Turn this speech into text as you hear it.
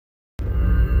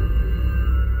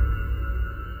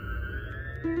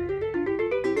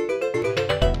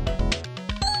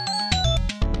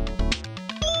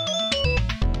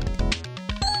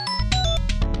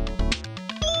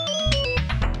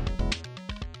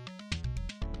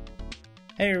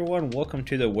Hey everyone, welcome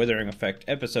to the Withering Effect,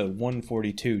 episode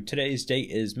 142. Today's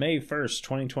date is May 1st,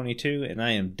 2022, and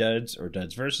I am Duds, or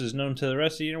Duds Versus, known to the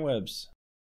rest of the interwebs.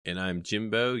 And I'm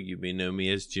Jimbo. You may know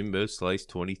me as Jimbo Slice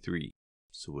 23.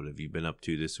 So what have you been up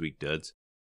to this week, Duds?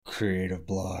 Creative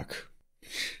block.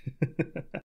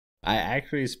 I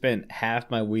actually spent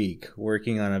half my week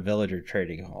working on a villager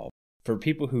trading hall. For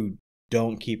people who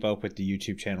don't keep up with the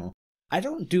YouTube channel, I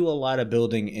don't do a lot of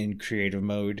building in creative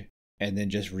mode and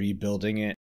then just rebuilding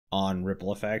it on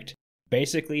Ripple Effect.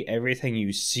 Basically, everything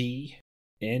you see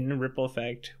in Ripple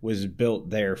Effect was built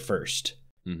there first.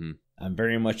 Mm-hmm. I'm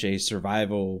very much a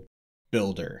survival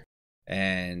builder,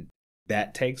 and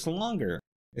that takes longer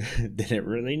than it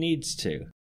really needs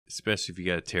to. Especially if you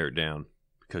got to tear it down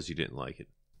because you didn't like it.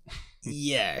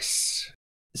 Yes.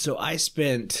 So I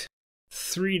spent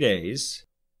 3 days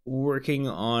working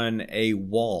on a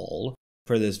wall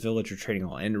for this villager trading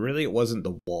hall, and really it wasn't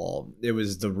the wall, it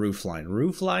was the roof line.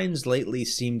 Roof lines lately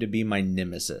seem to be my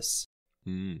nemesis,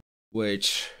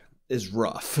 which is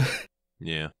rough.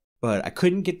 Yeah. But I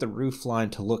couldn't get the roof line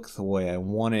to look the way I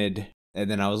wanted, and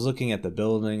then I was looking at the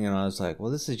building and I was like,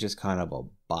 well, this is just kind of a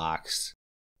box.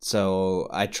 So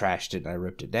I trashed it and I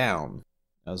ripped it down.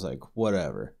 I was like,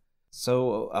 whatever.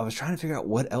 So I was trying to figure out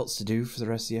what else to do for the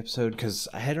rest of the episode, because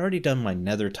I had already done my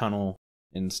nether tunnel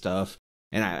and stuff.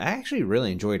 And I actually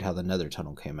really enjoyed how the nether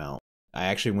tunnel came out. I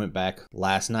actually went back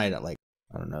last night at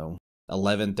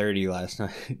 11:30 last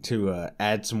night to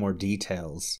add some more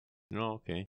details. Oh,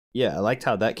 okay. Yeah, I liked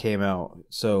how that came out.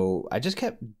 So I just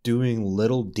kept doing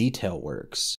little detail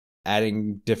works,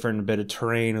 adding different bit of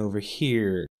terrain over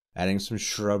here, adding some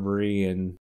shrubbery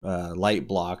and light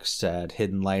blocks to add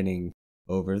hidden lighting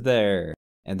over there.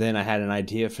 And then I had an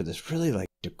idea for this really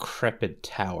decrepit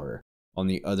tower on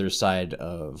the other side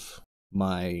of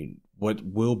what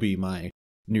will be my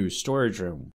new storage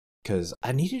room, because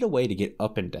I needed a way to get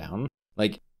up and down.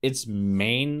 Its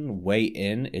main way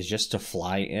in is just to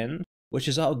fly in, which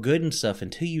is all good and stuff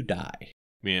until you die.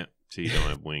 Yeah, so you don't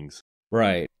have wings.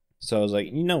 Right. So I was like,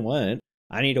 you know what?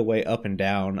 I need a way up and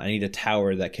down. I need a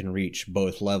tower that can reach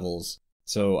both levels.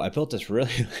 So I built this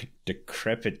really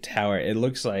decrepit tower. It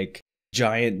looks like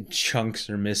giant chunks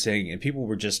are missing, and people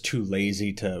were just too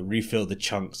lazy to refill the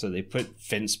chunks, so they put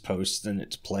fence posts in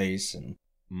its place, and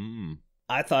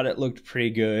I thought it looked pretty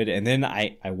good. And then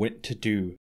I went to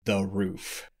do the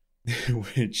roof,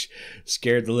 which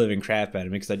scared the living crap out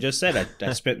of me, because I just said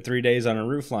I spent 3 days on a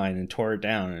roof line and tore it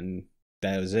down, and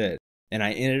that was it. And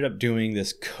I ended up doing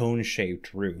this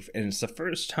cone-shaped roof, and it's the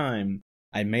first time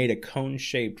I made a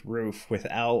cone-shaped roof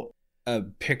without a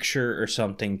picture or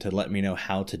something to let me know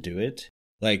how to do it.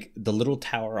 Like the little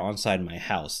tower inside my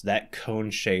house, that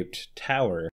cone-shaped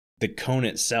tower, the cone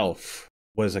itself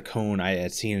was a cone I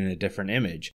had seen in a different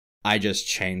image. I just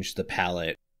changed the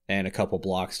palette and a couple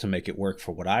blocks to make it work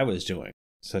for what I was doing.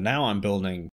 So now I'm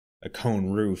building a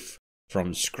cone roof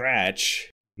from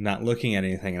scratch, not looking at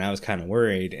anything, and I was kind of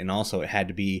worried, and also it had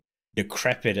to be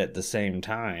decrepit at the same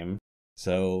time.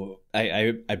 So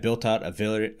I built out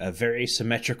a very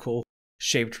symmetrical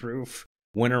shaped roof,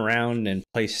 went around and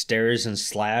placed stairs and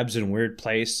slabs in weird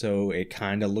place, so it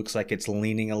kind of looks like it's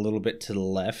leaning a little bit to the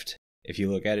left if you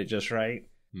look at it just right.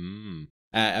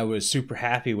 I was super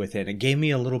happy with it. It gave me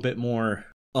a little bit more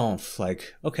oomph,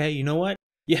 okay, you know what?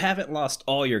 You haven't lost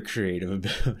all your creative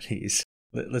abilities.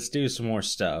 Let's do some more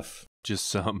stuff. Just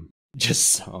some.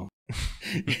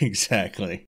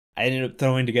 Exactly. I ended up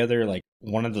throwing together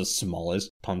one of the smallest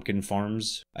pumpkin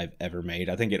farms I've ever made.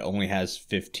 I think it only has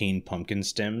 15 pumpkin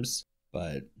stems,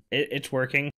 but it's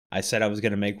working. I said I was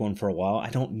going to make one for a while. I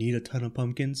don't need a ton of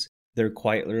pumpkins. They're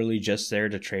quite literally just there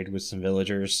to trade with some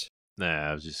villagers. Nah,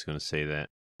 I was just going to say that.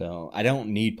 So I don't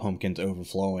need pumpkins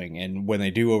overflowing, and when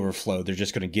they do overflow, they're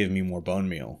just going to give me more bone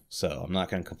meal. So I'm not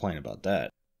going to complain about that.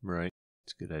 Right.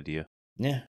 It's a good idea.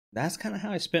 Yeah, that's kind of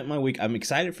how I spent my week. I'm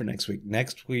excited for next week.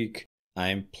 Next week,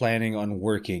 I'm planning on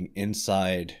working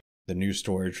inside the new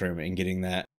storage room and getting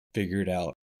that figured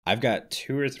out. I've got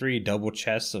 2 or 3 double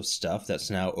chests of stuff that's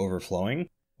now overflowing.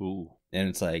 Ooh. And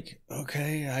it's like,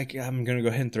 okay, I'm going to go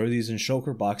ahead and throw these in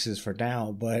shulker boxes for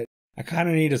now, but I kind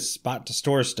of need a spot to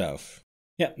store stuff.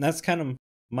 Yeah, that's kind of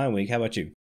my week. How about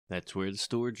you? That's where the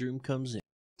storage room comes in,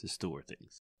 to store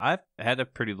things. I've had a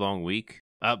pretty long week.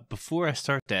 Before I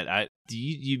start that,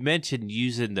 you mentioned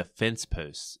using the fence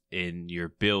posts in your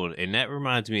build, and that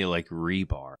reminds me of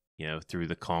rebar, through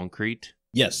the concrete.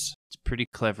 Yes. It's a pretty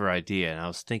clever idea, and I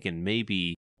was thinking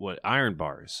maybe what iron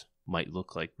bars might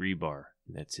look like rebar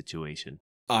in that situation.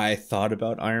 I thought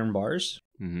about iron bars,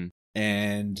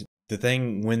 and the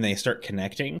thing, when they start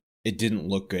connecting, it didn't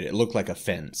look good. It looked like a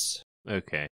fence.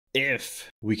 Okay. if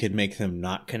we could make them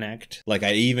not connect. Like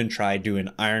I even tried doing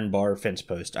iron bar fence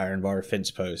post,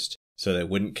 so they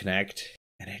wouldn't connect.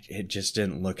 And it just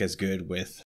didn't look as good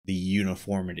with the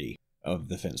uniformity of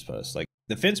the fence post. Like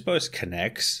the fence post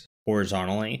connects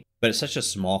horizontally, but it's such a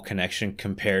small connection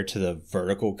compared to the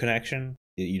vertical connection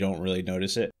that you don't really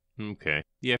notice it. Okay.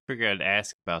 Yeah, I figured I'd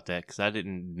ask about that because I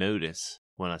didn't notice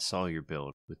when I saw your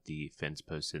build with the fence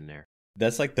posts in there.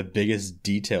 That's like the biggest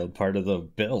detailed part of the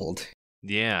build.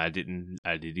 Yeah, I didn't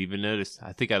even notice.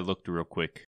 I think I looked real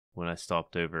quick when I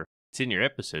stopped over. It's in your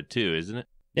episode too, isn't it?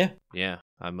 Yeah. Yeah,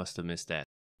 I must have missed that.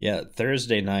 Yeah,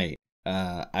 Thursday night,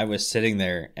 I was sitting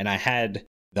there and I had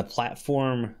the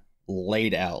platform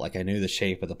laid out. Like I knew the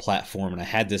shape of the platform and I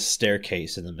had this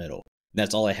staircase in the middle.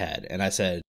 That's all I had. And I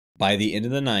said, by the end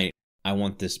of the night, I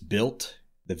want this built,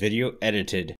 the video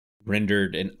edited,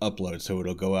 rendered, and uploaded so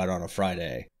it'll go out on a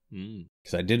Friday.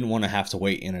 Because I didn't want to have to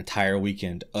wait an entire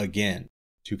weekend again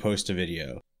to post a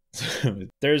video. So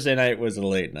Thursday night was a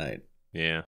late night.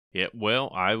 Yeah. Yeah.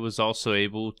 Well, I was also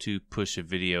able to push a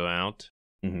video out.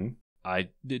 Mm-hmm. I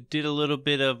did a little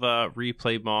bit of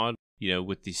replay mod,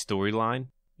 with the storyline.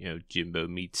 Jimbo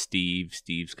meets Steve.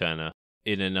 Steve's kind of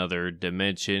in another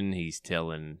dimension. He's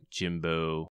telling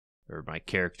Jimbo, or my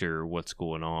character, what's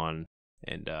going on.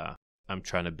 And I'm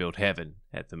trying to build heaven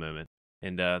at the moment.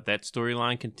 And that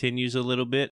storyline continues a little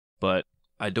bit, but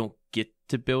I don't get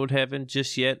to build heaven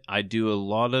just yet. I do a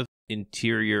lot of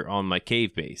interior on my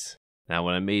cave base. Now,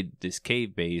 when I made this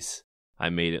cave base,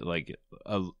 I made it like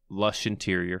a lush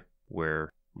interior where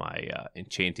my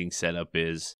enchanting setup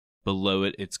is. Below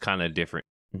it, it's kind of different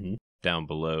down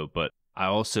below. But I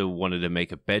also wanted to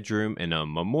make a bedroom and a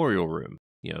memorial room,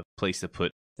 a place to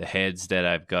put the heads that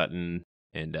I've gotten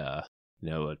and, a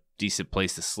decent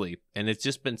place to sleep. And it's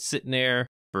just been sitting there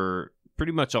for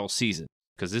pretty much all season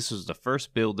because this was the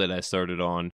first build that I started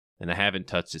on and I haven't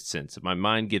touched it since. If my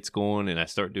mind gets going and I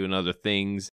start doing other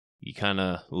things, you kind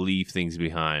of leave things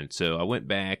behind. So I went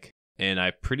back and I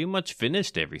pretty much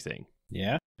finished everything.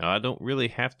 Yeah. I don't really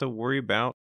have to worry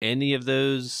about any of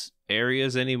those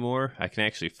areas anymore. I can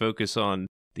actually focus on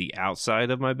the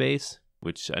outside of my base,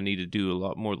 which I need to do a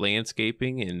lot more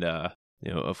landscaping. And,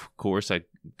 of course, I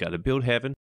got to build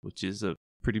heaven, which is a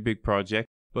pretty big project.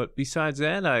 But besides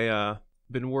that, I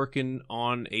been working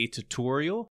on a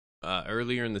tutorial.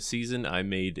 Earlier in the season, I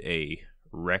made a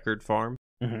record farm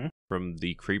from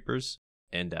the creepers,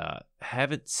 and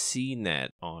haven't seen that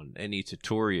on any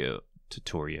tutorials.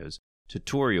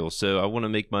 So I want to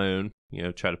make my own.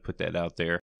 Try to put that out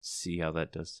there. See how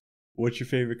that does. What's your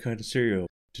favorite kind of cereal?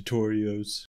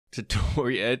 Tutorials.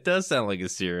 It does sound like a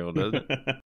cereal, doesn't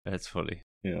it? That's funny.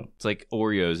 Yeah. It's like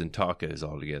Oreos and tacos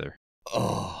all together.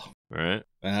 Oh. Right?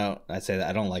 Well, I say that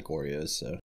I don't like Oreos,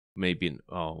 so. Maybe,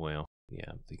 yeah,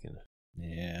 I'm thinking.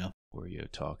 Yeah.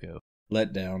 Oreo taco.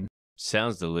 Let down.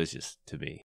 Sounds delicious to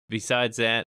me. Besides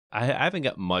that, I haven't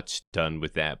got much done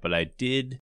with that, but I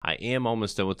am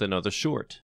almost done with another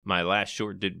short. My last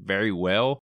short did very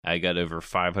well. I got over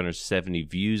 570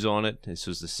 views on it. This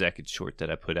was the second short that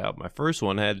I put out. My first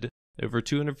one had over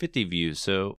 250 views,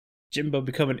 so Jimbo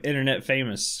becoming internet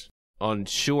famous. On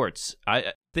shorts.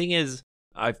 Thing is,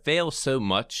 I fail so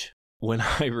much when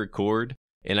I record,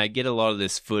 and I get a lot of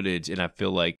this footage, and I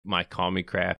feel like my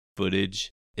Minecraft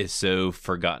footage is so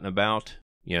forgotten about.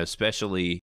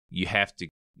 Especially you have to,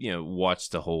 watch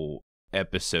the whole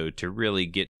episode to really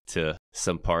get to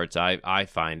some parts I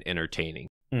find entertaining.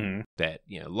 That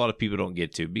a lot of people don't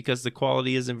get to because the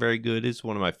quality isn't very good. It's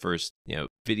one of my first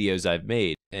videos I've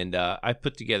made, and I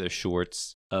put together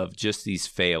shorts of just these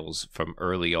fails from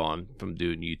early on from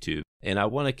doing YouTube, and I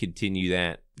want to continue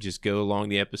that. Just go along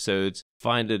the episodes,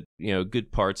 find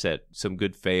good parts at some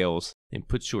good fails, and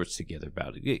put shorts together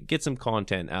about it. Get some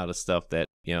content out of stuff that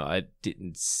I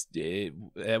didn't.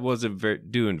 It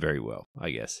wasn't doing very well,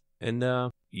 I guess. And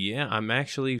I'm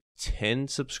actually 10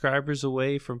 subscribers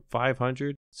away from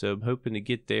 500, so I'm hoping to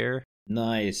get there.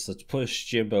 Nice. Let's push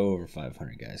Jimbo over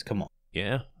 500, guys. Come on.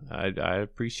 Yeah, I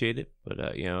appreciate it, but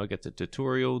I got the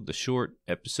tutorial, the short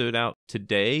episode out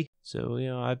today, so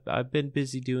I've been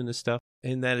busy doing this stuff,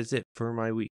 and that is it for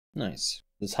my week. Nice.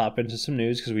 Let's hop into some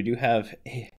news because we do have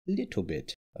a little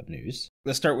bit of news.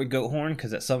 Let's start with Goathorn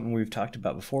because that's something we've talked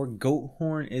about before.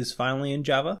 Goathorn is finally in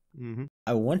Java.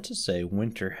 I want to say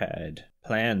Winter had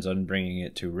plans on bringing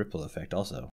it to Ripple Effect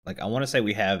also. Like I want to say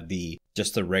we have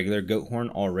just the regular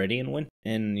Goathorn already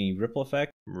in the Ripple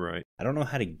Effect. Right. I don't know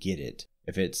how to get it.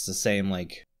 If it's the same,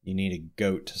 like you need a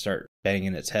goat to start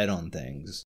banging its head on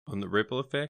things, On the ripple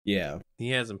effect, Yeah. he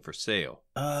has them for sale.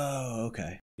 Oh,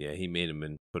 okay. Yeah, he made them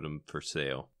and put them for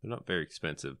sale. They're not very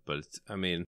expensive, but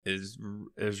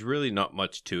there's really not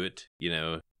much to it, you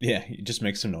know. Yeah, you just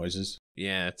make some noises.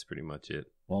 Yeah, that's pretty much it.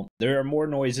 Well, there are more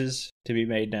noises to be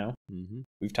made now. Mm-hmm.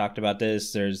 We've talked about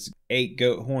this. There's 8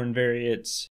 goat horn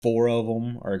variants. 4 of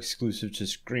them are exclusive to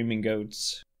screaming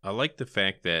goats. I like the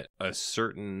fact that a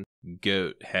certain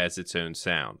goat has its own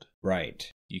sound. Right.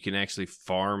 You can actually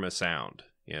farm a sound.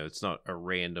 You know, it's not a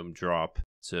random drop.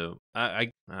 So I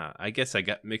guess I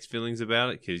got mixed feelings about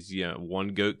it because, you know, one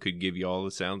goat could give you all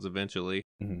the sounds eventually.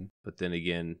 Mm-hmm. But then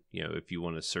again, you know, if you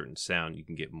want a certain sound, you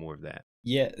can get more of that.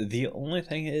 Yeah, the only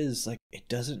thing is, like, it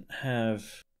doesn't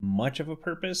have much of a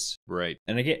purpose. Right.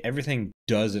 And I get everything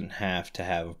doesn't have to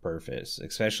have a purpose,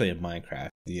 especially in Minecraft,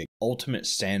 the ultimate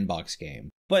sandbox game.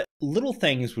 But little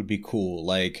things would be cool,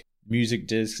 like music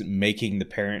discs making the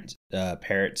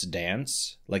parrots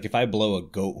dance. Like if I blow a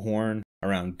goat horn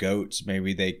around goats,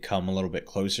 maybe they come a little bit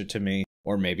closer to me,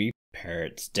 or maybe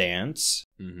parrots dance.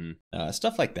 Mm-hmm.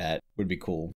 Stuff like that would be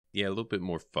cool. Yeah, a little bit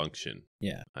more function.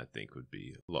 Yeah. I think would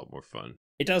be a lot more fun.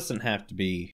 It doesn't have to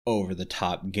be over the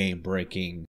top game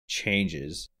breaking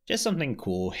changes. Just something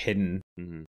cool hidden.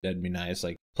 Mm-hmm. That'd be nice.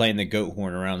 Like playing the goat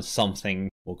horn around something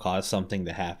will cause something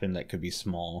to happen that could be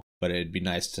small, but it'd be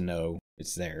nice to know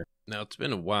it's there. Now, it's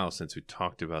been a while since we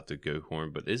talked about the goat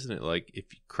horn, but isn't it like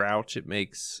if you crouch, it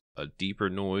makes a deeper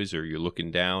noise, or you're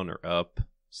looking down or up,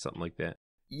 something like that?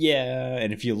 Yeah,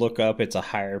 and if you look up, it's a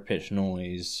higher pitch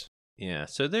noise. Yeah,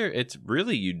 so it's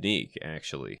really unique,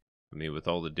 actually. I mean, with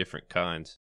all the different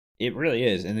kinds. It really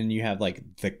is. And then you have like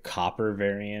the copper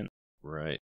variant.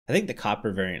 Right. I think the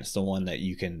copper variant's the one that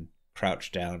you can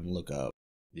crouch down and look up.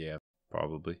 Yeah,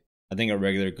 probably. I think a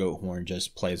regular goat horn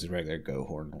just plays a regular goat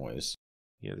horn noise.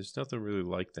 Yeah, there's nothing really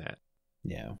like that.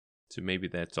 Yeah. So maybe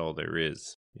that's all there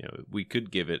is. You know, we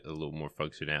could give it a little more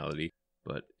functionality,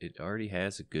 but it already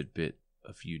has a good bit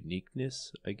of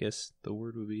uniqueness, I guess the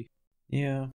word would be.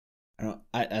 Yeah.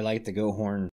 I like the goat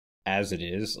horn as it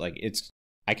is. Like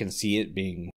I can see it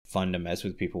being fun to mess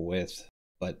with people with,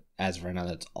 but as of right now,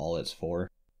 that's all it's for.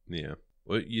 Yeah.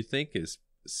 What you think is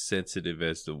sensitive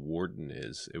as the warden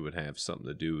is, it would have something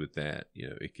to do with that. You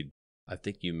know, it could, I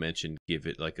think you mentioned give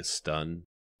it like a stun.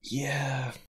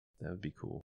 Yeah. That would be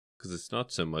cool. Because it's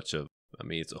not so much of, I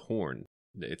mean, it's a horn.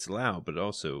 It's loud, but it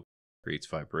also creates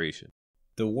vibration.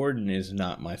 The warden is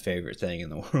not my favorite thing in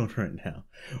the world right now.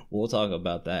 We'll talk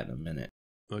about that in a minute.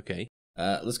 Okay.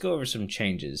 Let's go over some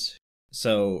changes.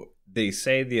 So they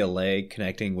say the allay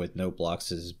connecting with note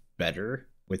blocks is better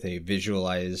with a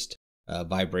visualized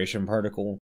vibration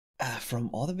particle. From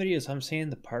all the videos I'm seeing,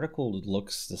 the particle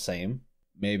looks the same.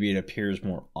 Maybe it appears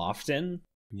more often.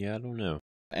 Yeah, I don't know.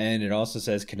 And it also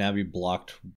says can now be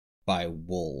blocked by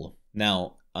wool.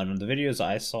 Now, on the videos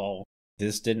I saw,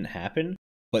 this didn't happen.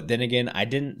 But then again, I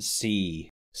didn't see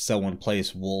someone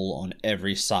place wool on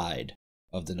every side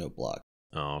of the note block.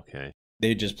 Oh, okay.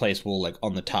 They just place wool like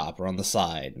on the top or on the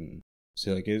side, and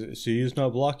so like, see, it's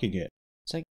not blocking it.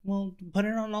 It's like, well, put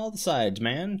it on all the sides,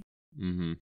 man.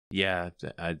 Mm-hmm. Yeah,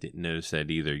 I didn't notice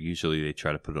that either. Usually they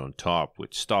try to put it on top,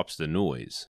 which stops the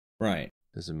noise. Right.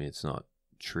 Doesn't mean it's not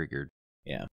triggered.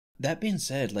 Yeah. That being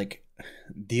said, like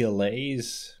the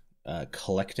allays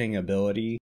collecting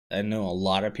ability, I know a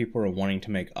lot of people are wanting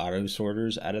to make auto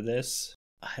sorters out of this.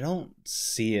 I don't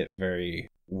see it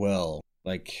very well.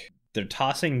 Like, their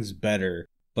tossing's better,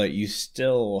 but you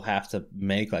still have to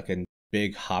make like a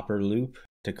big hopper loop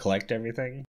to collect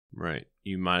everything. Right.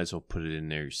 You might as well put it in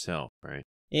there yourself, right?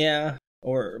 Yeah.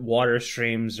 Or water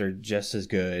streams are just as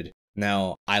good.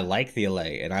 Now, I like the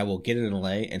allay, and I will get an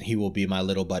allay, and he will be my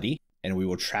little buddy, and we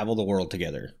will travel the world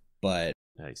together. But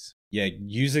nice. Yeah,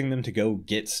 using them to go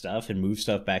get stuff and move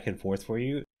stuff back and forth for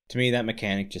you, to me, that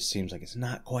mechanic just seems like it's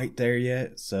not quite there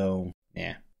yet. So,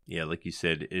 yeah. Yeah, like you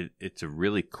said, it's a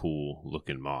really cool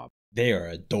looking mob. They are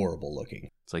adorable looking.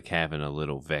 It's like having a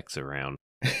little Vex around.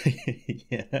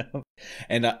 Yeah.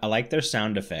 And I like their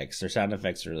sound effects. Their sound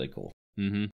effects are really cool.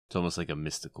 Mm-hmm. It's almost like a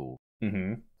mystical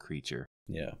creature.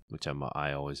 Yeah. Which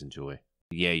I always enjoy.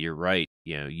 Yeah, you're right.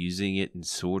 You know, using it in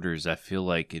sorters, I feel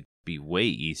like it'd be way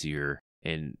easier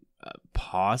and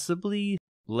possibly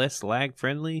less lag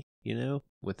friendly, you know,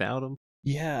 without them.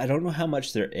 Yeah, I don't know how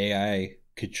much their AI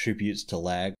contributes to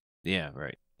lag. Yeah,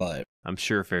 right. But I'm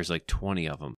sure if there's like 20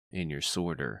 of them in your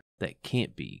sorter, that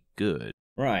can't be good.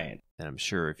 Right. And I'm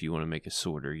sure if you want to make a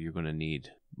sorter, you're going to need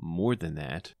more than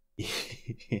that.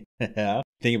 Yeah.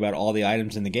 Think about all the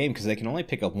items in the game because they can only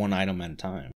pick up one item at a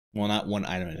time. Well, not one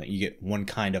item. You get one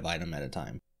kind of item at a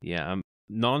time. Yeah,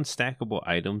 non-stackable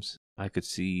items I could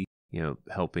see, you know,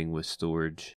 helping with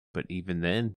storage. But even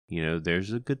then,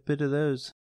 there's a good bit of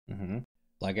those. Mm-hmm.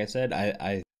 Like I said,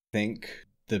 I think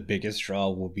the biggest draw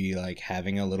will be like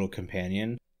having a little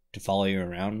companion to follow you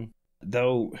around.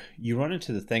 Though you run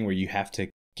into the thing where you have to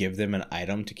give them an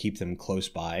item to keep them close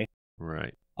by.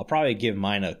 Right. I'll probably give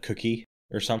mine a cookie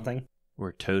or something. Or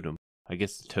a totem. I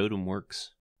guess the totem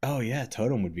works. Oh yeah,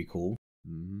 totem would be cool.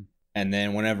 Mm-hmm. And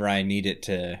then whenever I need it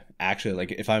to actually,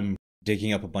 like if I'm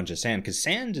digging up a bunch of sand, because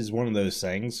sand is one of those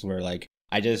things where like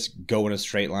I just go in a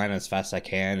straight line as fast as I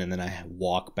can, and then I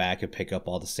walk back and pick up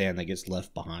all the sand that gets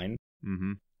left behind.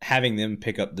 Mm-hmm. Having them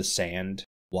pick up the sand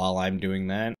while I'm doing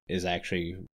that is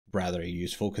actually rather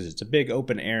useful because it's a big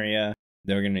open area.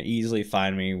 They're going to easily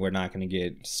find me. We're not going to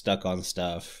get stuck on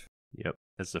stuff. Yep.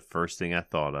 That's the first thing I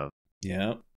thought of.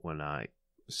 Yep. When I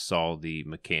saw the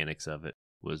mechanics of it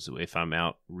was if I'm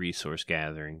out resource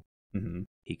gathering,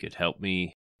 he could help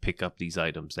me pick up these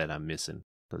items that I'm missing.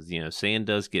 Because, sand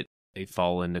does they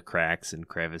fall into cracks and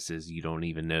crevices you don't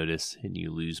even notice, and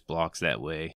you lose blocks that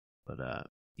way. But,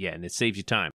 yeah, and it saves you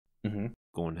time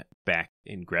going back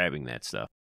and grabbing that stuff.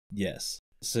 Yes.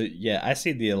 So, yeah, I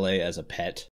see the LA as a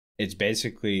pet. It's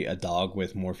basically a dog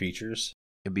with more features.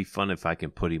 It'd be fun if I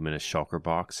can put him in a shulker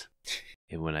box.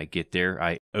 And when I get there,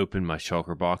 I open my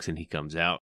shulker box and he comes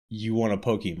out. You want a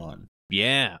Pokemon.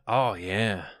 Yeah. Oh,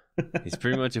 yeah. He's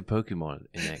pretty much a Pokemon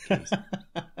in that case.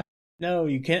 No,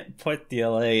 you can't put the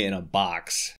LA in a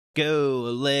box. Go,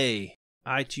 LA.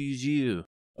 I choose you.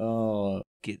 Oh.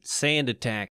 Get sand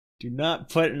attack. Do not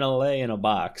put an LA in a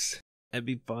box. That'd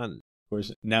be fun. Of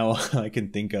course, now all I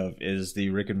can think of is the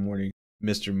Rick and Morty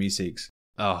Mr. Meeseeks.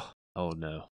 Oh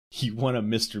no. You want a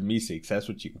Mr. Meeseeks. That's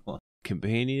what you want.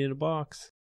 Companion in a box.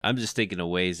 I'm just thinking of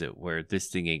ways that where this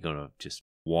thing ain't gonna just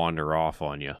wander off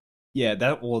on you. Yeah,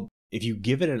 if you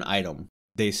give it an item,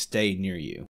 they stay near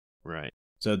you. Right.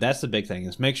 So that's the big thing,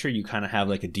 is make sure you kind of have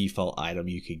like a default item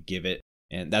you could give it.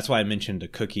 And that's why I mentioned a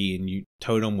cookie, and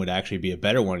totem would actually be a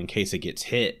better one in case it gets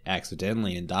hit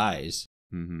accidentally and dies.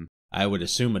 Mm-hmm. I would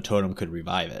assume a totem could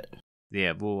revive it.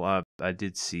 Yeah, well, I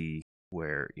did see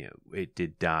where it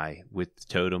did die with the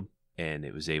totem, and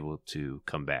it was able to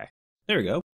come back. There we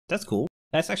go. That's cool.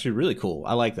 That's actually really cool.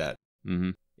 I like that.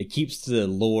 Mm-hmm. It keeps the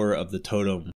lore of the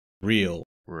totem real.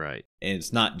 Right. And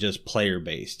it's not just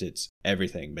player-based. It's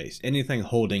everything-based. Anything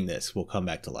holding this will come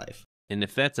back to life. And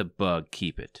if that's a bug,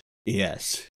 keep it.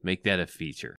 Yes. Make that a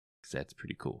feature, because that's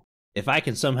pretty cool. If I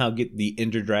can somehow get the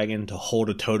Ender Dragon to hold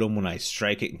a totem when I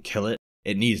strike it and kill it,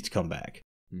 it needs to come back.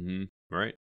 Mm-hmm.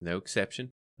 Right. No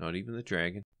exception. Not even the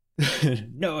dragon.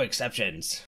 No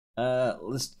exceptions.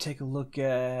 Let's take a look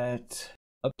at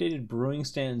updated brewing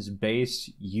stands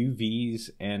base,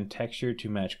 UVs, and texture to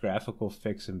match graphical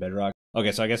fix in Bedrock.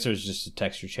 Okay, so I guess there's just a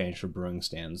texture change for brewing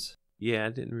stands. Yeah, I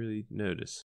didn't really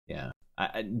notice. Yeah.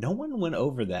 No one went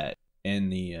over that in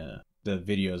the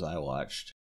videos I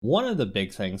watched. One of the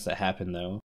big things that happened,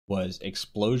 though, was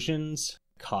explosions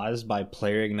caused by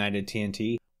player-ignited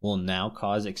TNT will now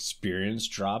cause experience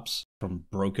drops from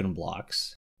broken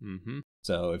blocks. Mm-hmm.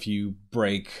 So if you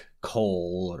break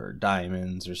coal or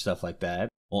diamonds or stuff like that,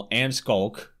 well, and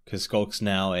Skulk, because Skulk's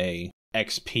now a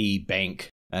XP bank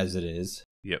as it is.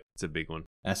 Yep, it's a big one.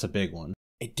 That's a big one.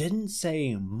 It didn't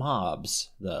say mobs,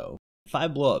 though. If I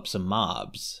blow up some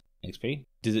mobs, XP?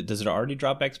 Does it already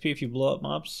drop XP if you blow up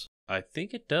mobs? I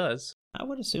think it does. I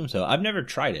would assume so. I've never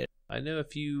tried it. I know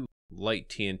if you light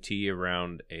TNT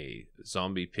around a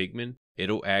zombie pigman,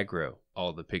 it'll aggro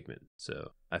all the pigmen.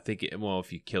 So I think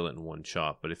if you kill it in one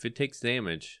shot, but if it takes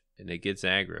damage and it gets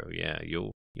aggro, yeah,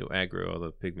 you'll aggro all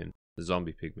the pigmen, the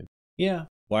zombie pigmen. Yeah.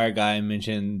 Wire Guy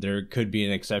mentioned there could be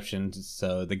an exception.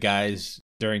 So the guys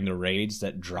during the raids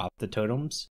that drop the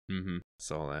totems. Mm-hmm.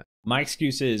 Saw that. My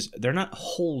excuse is they're not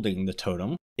holding the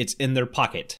totem. It's in their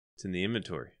pocket. It's in the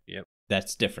inventory. Yep.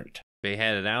 That's different. They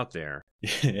had it out there.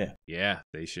 Yeah. Yeah,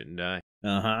 they shouldn't die.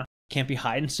 Uh-huh. Can't be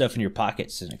hiding stuff in your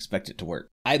pockets and expect it to work.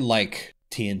 I like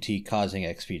TNT causing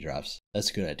XP drops. That's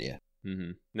a good idea.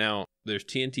 Mm-hmm. Now, there's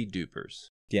TNT dupers.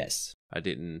 Yes. I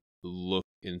didn't look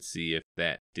and see if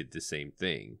that did the same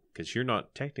thing, because you're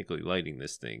not technically lighting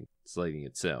this thing. It's lighting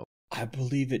itself. I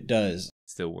believe it does.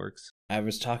 Still works. I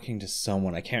was talking to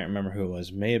someone, I can't remember who it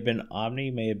was. May have been Omni,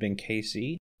 may have been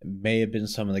KC, may have been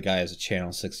some of the guys at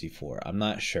Channel 64. I'm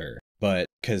not sure. But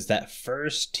because that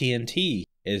first TNT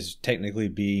is technically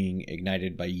being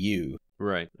ignited by you.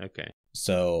 Right, okay.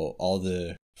 So all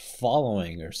the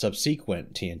following or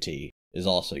subsequent TNT is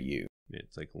also you.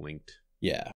 It's like linked.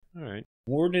 Yeah. All right.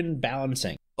 Warden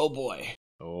balancing. Oh boy.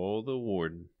 Oh, the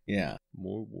warden. Yeah.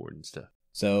 More warden stuff.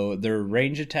 So their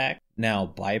range attack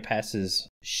now bypasses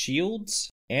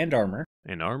shields and armor.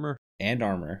 And armor? And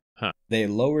armor. They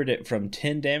lowered it from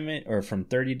 10 damage or from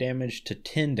 30 damage to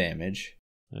 10 damage.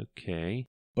 Okay.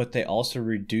 But they also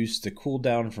reduced the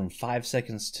cooldown from 5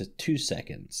 seconds to 2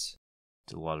 seconds.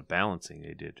 It's a lot of balancing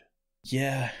they did.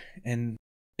 Yeah, and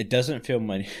it doesn't feel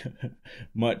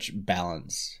much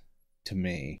balance to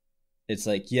me. It's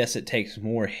like, yes, it takes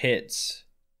more hits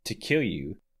to kill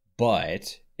you,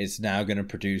 but it's now going to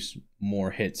produce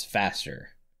more hits faster.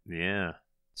 Yeah.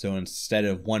 So instead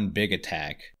of one big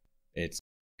attack, it's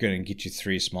going to get you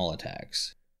 3 small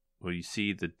attacks. Well, you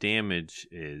see, the damage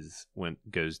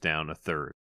goes down a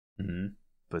third,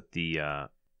 but the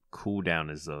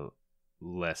cooldown is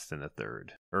less than a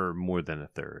third, or more than a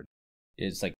third.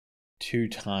 It's like 2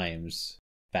 times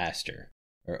faster,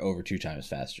 or over 2 times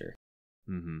faster.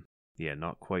 Yeah,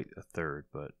 not quite a third,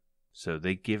 but so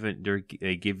they give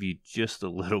you just a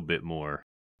little bit more.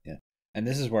 Yeah, and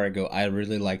this is where I go. I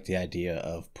really like the idea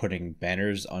of putting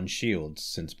banners on shields,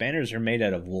 since banners are made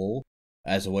out of wool,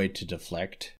 as a way to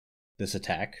deflect this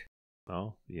attack.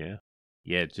 Oh, yeah.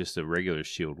 Yeah, just a regular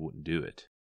shield wouldn't do it.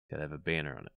 Gotta have a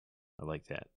banner on it. I like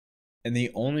that. And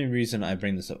the only reason I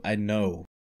bring this up, I know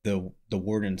the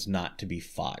warden's not to be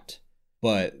fought,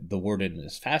 but the warden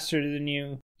is faster than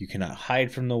you. You cannot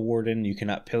hide from the warden. You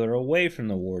cannot pillar away from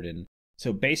the warden.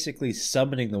 So basically,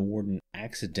 summoning the warden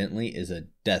accidentally is a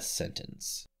death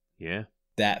sentence. Yeah.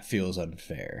 That feels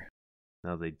unfair.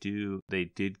 Now they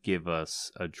did give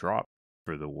us a drop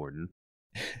for the warden.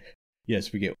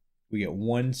 Yes, we get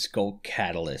 1 skull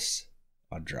catalyst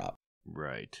on drop.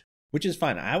 Right. Which is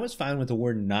fine. I was fine with the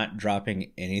warden not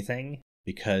dropping anything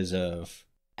because of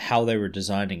how they were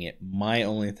designing it. My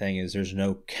only thing is there's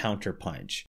no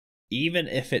counterpunch. Even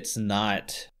if it's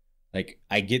not, like,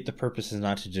 I get the purpose is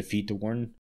not to defeat the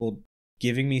warden. Well,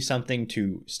 giving me something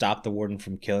to stop the warden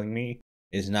from killing me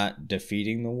is not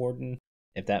defeating the warden,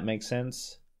 if that makes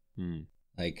sense.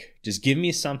 Like, just give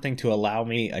me something to allow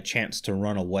me a chance to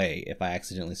run away if I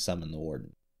accidentally summon the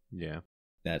warden. Yeah.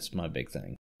 That's my big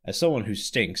thing. As someone who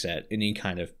stinks at any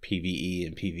kind of PvE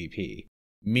and PvP,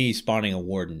 me spawning a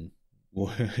warden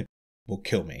will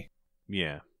kill me.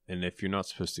 Yeah. And if you're not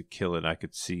supposed to kill it, I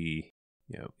could see,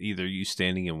 either you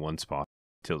standing in one spot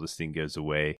till this thing goes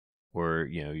away, or,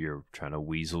 you're trying to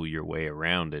weasel your way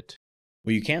around it.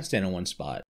 Well, you can't stand in one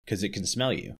spot because it can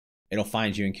smell you. It'll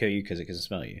find you and kill you because it can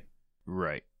smell you.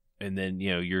 Right. And then,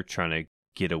 you're trying to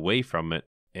get away from it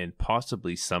and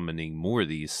possibly summoning more of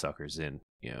these suckers in,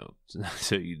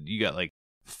 So you got like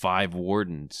 5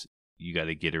 wardens you got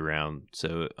to get around.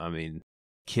 So, I mean,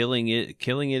 killing it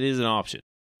is an option.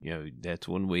 That's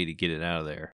one way to get it out of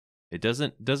there. It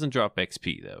doesn't drop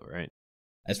XP though, right?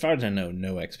 As far as I know,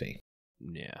 no XP.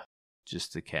 Yeah.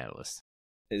 Just the catalyst.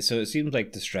 So it seems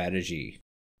like the strategy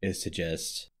is to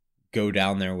just go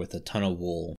down there with a ton of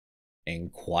wool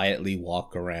and quietly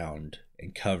walk around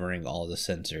and covering all the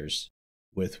sensors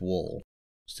with wool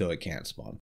so it can't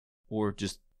spawn. Or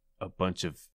just a bunch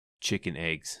of chicken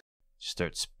eggs. Just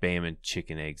start spamming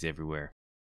chicken eggs everywhere.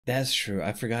 That's true.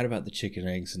 I forgot about the chicken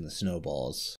eggs and the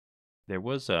snowballs. There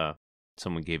was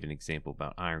someone gave an example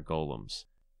about iron golems,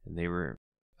 and they were,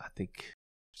 I think,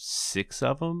 6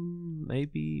 of them,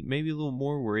 maybe a little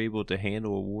more, were able to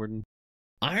handle a warden.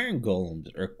 Iron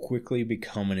golems are quickly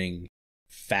becoming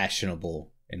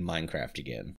fashionable in Minecraft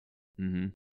again.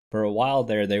 For a while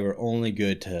there, they were only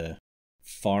good to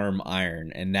farm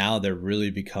iron, and now they're really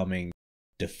becoming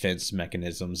defense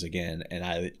mechanisms again,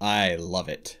 and I love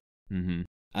it.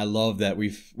 I love that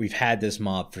we've had this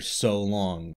mob for so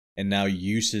long, and now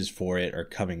uses for it are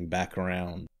coming back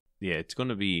around. Yeah, it's going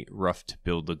to be rough to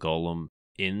build the golem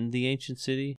in the ancient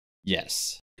city.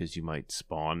 Yes. Because you might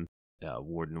spawn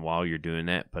warden while you're doing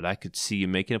that, but I could see you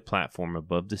making a platform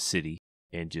above the city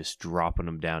and just dropping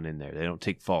them down in there. They don't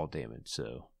take fall damage,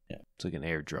 so yeah, it's like an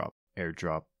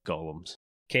airdrop golems.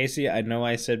 Casey, I know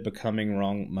I said becoming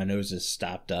wrong. My nose is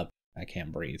stopped up. I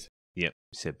can't breathe. Yep,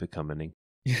 you said becoming.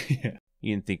 Yeah.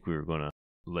 You didn't think we were going to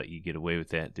let you get away with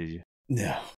that, did you?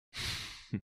 No.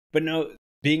 But no,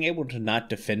 being able to not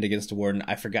defend against the warden,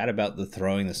 I forgot about the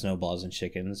throwing the snowballs and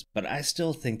chickens, but I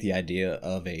still think the idea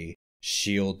of a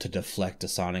shield to deflect a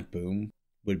sonic boom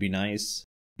would be nice.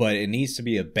 But it needs to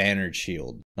be a bannered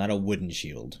shield, not a wooden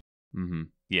shield.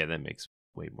 Yeah, that makes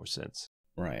way more sense.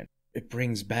 Right. It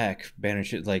brings back banner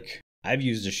shield. Like, I've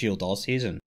used a shield all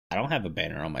season. I don't have a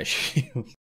banner on my shield.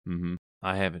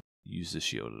 I haven't used a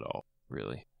shield at all,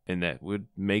 really. And that would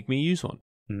make me use one.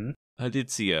 I did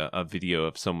see a video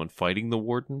of someone fighting the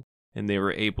warden, and they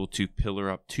were able to pillar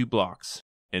up 2 blocks,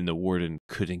 and the warden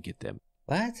couldn't get them.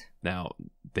 What? Now,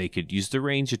 they could use the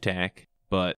range attack,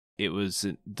 but it was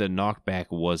the knockback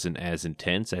wasn't as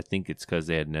intense. I think it's because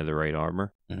they had netherite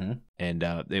armor, and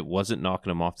it wasn't knocking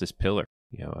them off this pillar.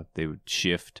 They would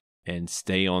shift and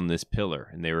stay on this pillar,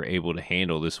 and they were able to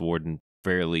handle this warden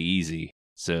fairly easy.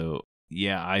 So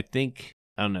yeah, I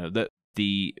don't know, that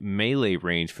the melee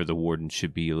range for the warden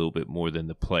should be a little bit more than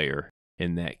the player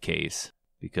in that case,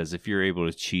 because if you're able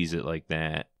to cheese it like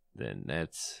that, then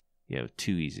that's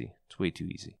too easy. It's way too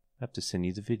easy. I have to send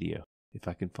you the video if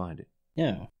I can find it.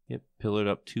 Yeah. Yep, pillared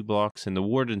up 2 blocks, and the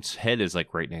warden's head is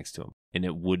like right next to him, and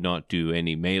it would not do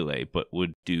any melee, but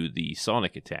would do the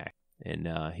sonic attack. And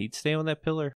he'd stay on that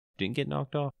pillar, didn't get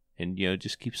knocked off, and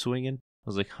just keep swinging. I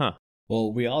was like, huh.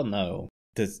 Well, we all know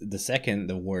the second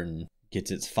the warden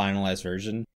gets its finalized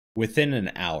version, within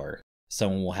an hour,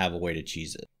 someone will have a way to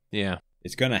cheese it. Yeah.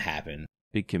 It's gonna happen.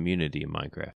 Big community in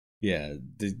Minecraft. Yeah,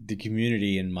 the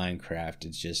community in Minecraft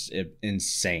is just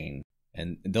insane,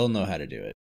 and they'll know how to do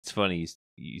it. It's funny,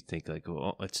 you think like,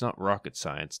 well, it's not rocket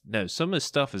science. No, some of the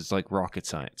stuff is like rocket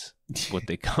science, what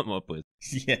they come up with.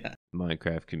 Yeah.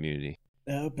 Minecraft community.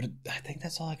 But I think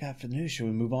that's all I got for the news. Should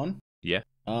we move on? Yeah.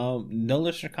 No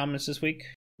listener comments this week,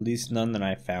 at least none that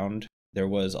I found. There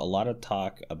was a lot of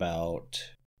talk about,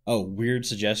 weird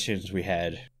suggestions we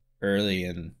had early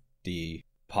in the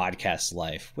podcast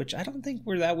life, which I don't think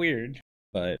we're that weird,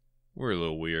 but... We're a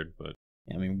little weird, but...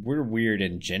 I mean, we're weird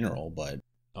in general, but...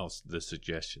 Also, the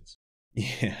suggestions.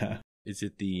 Yeah. Is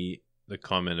it the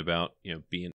comment about,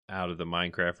 being out of the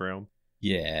Minecraft realm?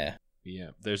 Yeah. Yeah,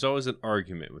 there's always an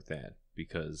argument with that,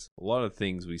 because a lot of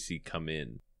things we see come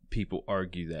in, people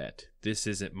argue that this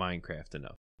isn't Minecraft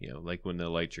enough, like when the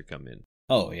Elytra come in.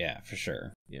 Oh, yeah, for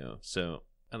sure. So,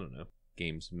 I don't know.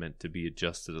 Game's meant to be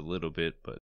adjusted a little bit,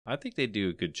 but I think they do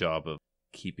a good job of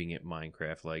keeping it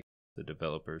Minecraft like the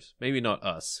developers. Maybe not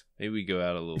us. Maybe we go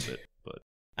out a little bit, but...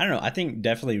 I don't know. I think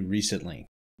definitely recently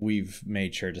we've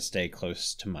made sure to stay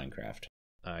close to Minecraft.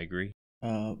 I agree.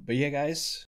 But yeah,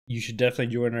 guys, you should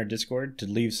definitely join our Discord to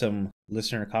leave some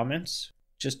listener comments.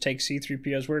 Just take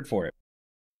C3PO's word for it.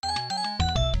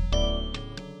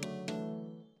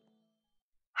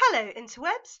 Hello,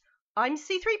 interwebs. I'm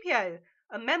C3PO,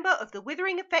 a member of the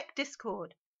Withering Effect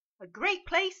Discord. A great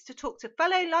place to talk to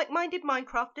fellow like-minded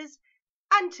Minecrafters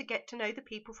and to get to know the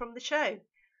people from the show.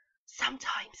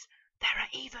 Sometimes there are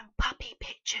even puppy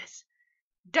pictures.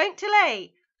 Don't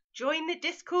delay. Join the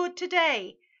Discord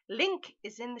today. Link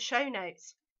is in the show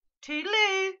notes.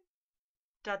 Toodaloo.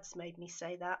 Duds made me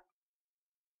say that.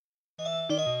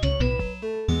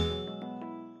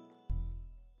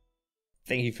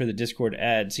 Thank you for the Discord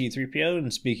ad, C3PO.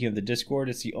 And speaking of the Discord,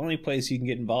 it's the only place you can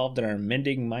get involved in our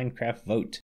Mending Minecraft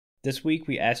vote. This week,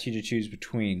 we asked you to choose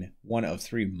between one of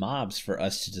 3 mobs for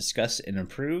us to discuss and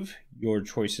improve. Your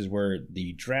choices were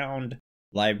the Drowned,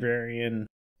 Librarian,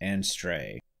 and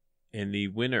Stray. And the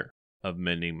winner of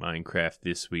Mending Minecraft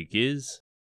this week is...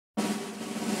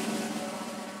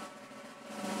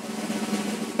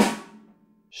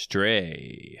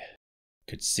 Stray.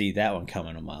 Could see that one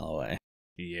coming a mile away.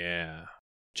 Yeah.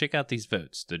 Check out these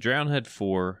votes. The Drowned had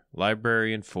 4,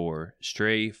 Librarian 4,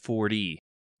 Stray 40.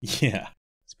 Yeah.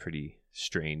 It's pretty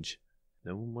strange.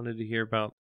 No one wanted to hear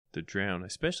about the Drowned,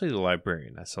 especially the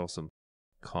Librarian. I saw some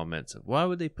comments of why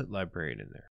would they put Librarian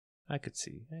in there. I could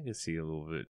see a little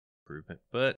bit of improvement,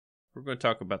 but we're going to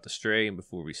talk about the Stray. And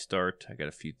before we start, I got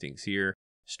a few things here.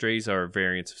 Strays are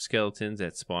variants of skeletons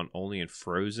that spawn only in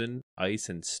frozen, ice,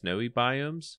 and snowy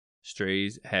biomes.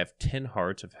 Strays have 10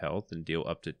 hearts of health and deal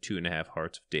up to 2.5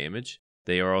 hearts of damage.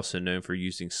 They are also known for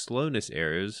using slowness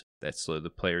arrows that slow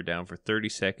the player down for 30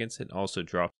 seconds and also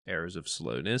drop arrows of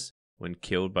slowness when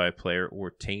killed by a player or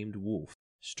tamed wolf.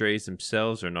 Strays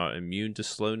themselves are not immune to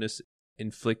slowness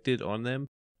inflicted on them.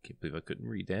 Can't believe I couldn't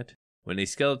read that. When a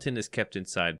skeleton is kept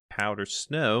inside powdered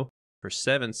snow for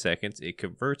 7 seconds, it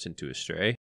converts into a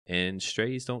stray, and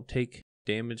strays don't take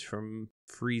damage from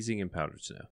freezing in powdered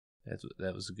snow.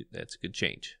 That's a good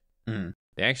change. Mm.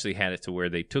 They actually had it to where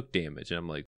they took damage, and I'm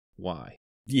like, why?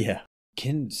 Yeah.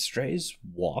 Can strays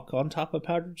walk on top of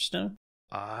powdered snow?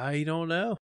 I don't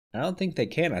know. I don't think they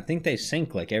can. I think they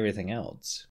sink like everything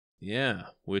else. Yeah,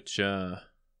 which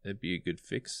that'd be a good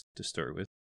fix to start with.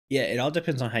 Yeah, it all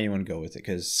depends on how you want to go with it,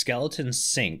 because skeletons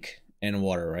sink in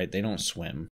water, right? They don't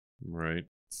swim. Right.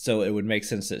 So it would make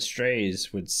sense that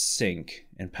strays would sink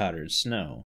in powdered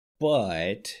snow.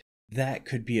 But that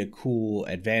could be a cool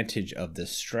advantage of the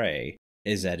stray,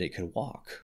 is that it could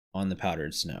walk on the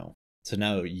powdered snow. So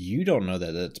now you don't know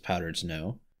that that's powdered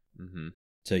snow. Mm-hmm.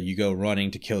 So you go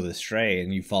running to kill the stray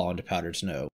and you fall into powdered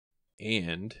snow.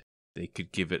 And they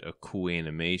could give it a cool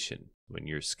animation. When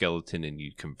you're a skeleton and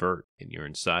you convert and you're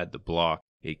inside the block,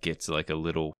 it gets like a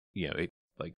little, it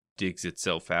like digs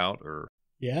itself out or,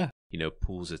 Yeah.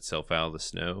 pulls itself out of the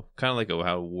snow. Kind of like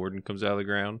how a warden comes out of the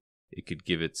ground. It could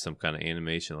give it some kind of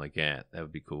animation like that. That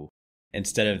would be cool.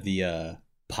 Instead of the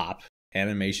pop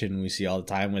animation we see all the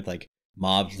time with like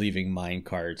mobs leaving mine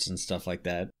carts and stuff like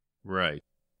that. Right.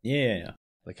 Yeah.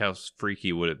 Like how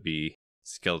freaky would it be?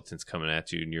 Skeletons coming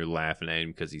at you and you're laughing at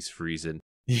him because he's freezing.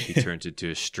 He turns into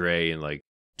a stray and like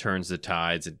turns the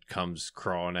tides and comes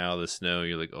crawling out of the snow.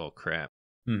 You're like, oh crap.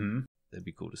 Mm-hmm. That'd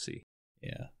be cool to see.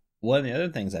 Yeah. One of the other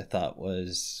things I thought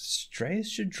was strays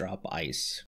should drop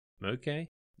ice. Okay.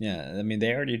 Yeah, I mean,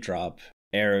 they already drop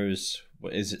arrows.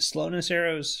 Is it slowness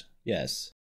arrows?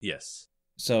 Yes. Yes.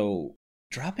 So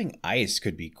dropping ice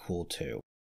could be cool too.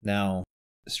 Now,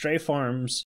 stray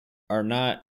farms are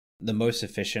not the most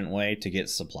efficient way to get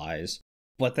supplies,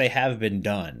 but they have been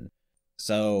done.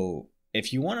 So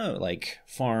if you want to like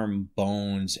farm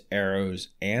bones, arrows,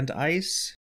 and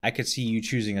ice, I could see you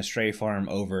choosing a stray farm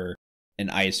over an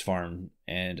ice farm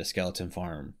and a skeleton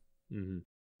farm. Mm-hmm.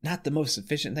 Not the most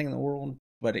efficient thing in the world,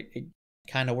 but it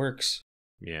kind of works.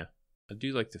 Yeah. I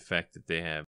do like the fact that they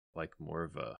have like more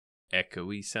of a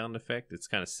echoey sound effect. It's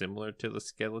kind of similar to the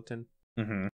skeleton,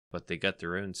 but they got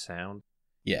their own sound.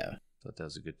 Yeah. Thought that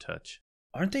was a good touch.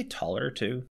 Aren't they taller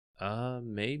too?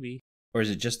 Maybe. Or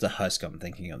is it just the husk I'm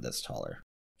thinking of that's taller?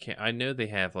 I know they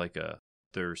have like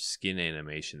their skin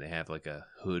animation. They have like a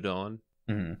hood on,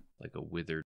 like a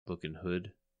withered looking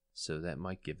hood. So that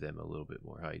might give them a little bit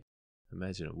more height.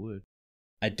 Imagine it would.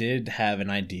 I did have an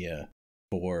idea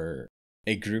for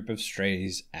a group of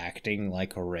strays acting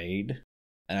like a raid,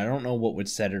 and I don't know what would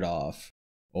set it off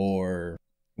or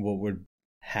what would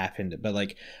happen, but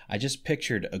like I just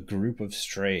pictured a group of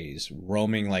strays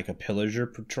roaming like a pillager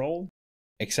patrol,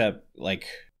 except like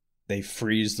they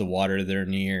freeze the water they're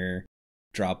near,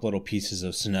 drop little pieces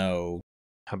of snow.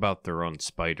 How about they're on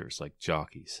spiders like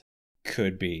jockeys?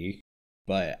 Could be,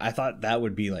 but I thought that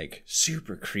would be like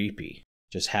super creepy,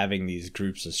 just having these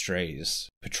groups of strays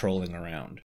patrolling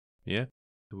around. Yeah,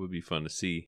 it would be fun to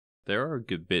see. There are a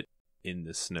good bit in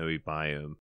the snowy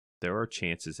biome. There are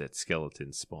chances that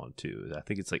skeletons spawn too. I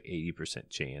think it's like 80%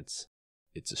 chance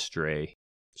it's a stray.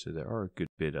 So there are a good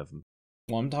bit of them.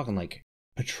 Well, I'm talking like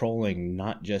patrolling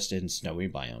not just in snowy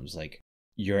biomes. Like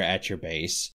you're at your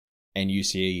base and you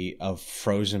see a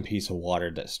frozen piece of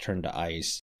water that's turned to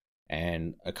ice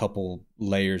and a couple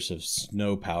layers of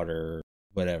snow powder or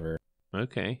whatever.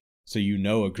 Okay. So you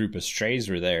know a group of strays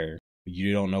were there, but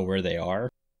you don't know where they are.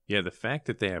 Yeah, the fact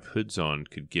that they have hoods on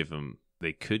could give them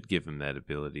that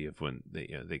ability of when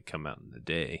they come out in the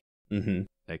day. Mm-hmm.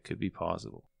 That could be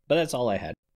possible. But that's all I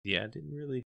had. Yeah, I didn't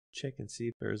really check and see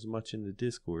if there was much in the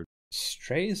Discord.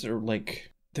 Strays are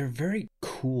like, they're very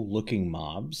cool looking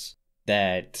mobs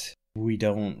that we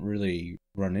don't really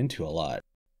run into a lot.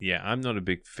 Yeah, I'm not a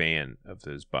big fan of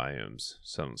those biomes.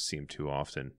 Some don't seem too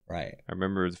often. Right. I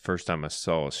remember the first time I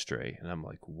saw a stray, and I'm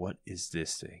like, what is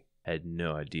this thing? I had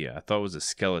no idea. I thought it was a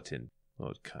skeleton.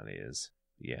 Well, it kind of is.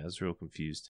 Yeah, I was real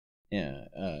confused. Yeah,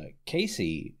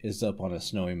 Casey is up on a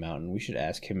snowy mountain. We should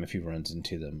ask him if he runs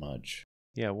into them much.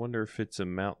 Yeah, I wonder if it's a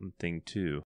mountain thing,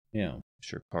 too. Yeah. I'm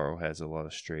sure Carl has a lot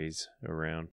of strays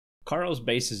around. Carl's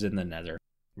base is in the nether.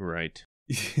 Right.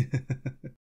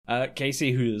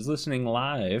 Casey, who is listening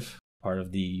live, part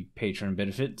of the patron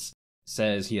benefits,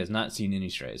 says he has not seen any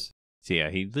strays. So yeah,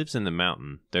 he lives in the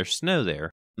mountain. There's snow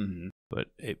there, but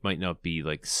it might not be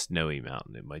like snowy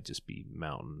mountain. It might just be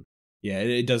mountain. Yeah,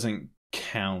 it doesn't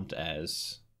count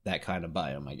as that kind of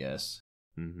biome, I guess.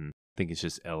 I think it's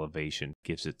just elevation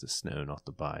gives it the snow, not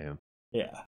the biome.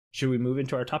 Yeah. Should we move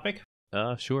into our topic?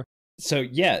 Sure. So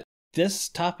yeah, this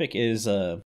topic is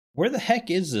where the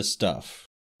heck is this stuff?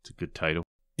 It's a good title.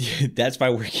 That's my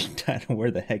working title. Where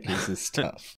the heck is this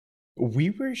stuff? We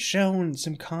were shown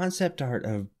some concept art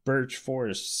of Birch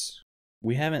Forests.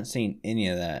 We haven't seen any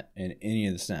of that in any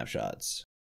of the snapshots.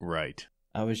 Right.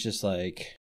 I was looking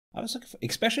for,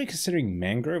 especially considering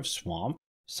mangrove swamp,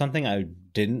 something I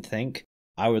didn't think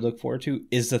I would look forward to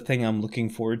is the thing I'm looking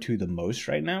forward to the most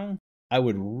right now. I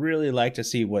would really like to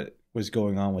see what was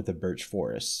going on with the Birch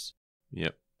Forests.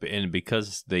 Yep. And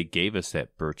because they gave us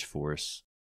that Birch Forest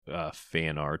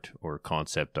fan art or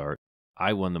concept art,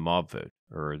 I won the mob vote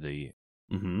or the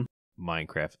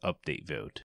Minecraft update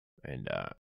vote. And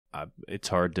it's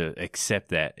hard to accept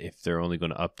that if they're only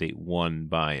going to update one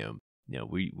biome. You know,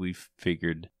 we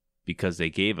figured because they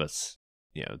gave us,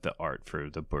 the art for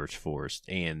the Birch Forest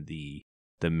and the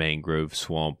mangrove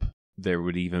swamp, there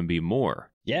would even be more.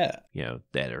 Yeah.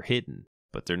 That are hidden,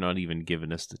 but they're not even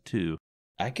giving us the two.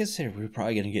 I consider we're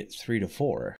probably going to get 3 to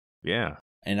 4. Yeah.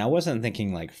 And I wasn't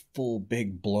thinking like full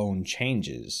big blown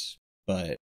changes,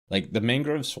 but like the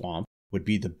mangrove swamp, would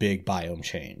be the big biome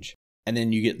change. And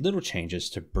then you get little changes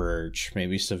to birch,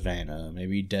 maybe savanna,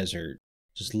 maybe desert,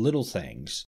 just little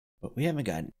things. But we haven't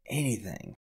gotten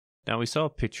anything. Now, we saw a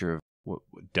picture of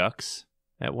ducks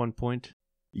at one point.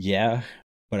 Yeah,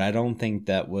 but I don't think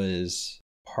that was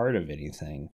part of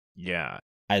anything. Yeah.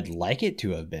 I'd like it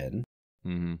to have been.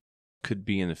 Mm-hmm. Could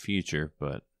be in the future,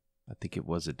 but I think it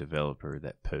was a developer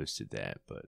that posted that.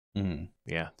 But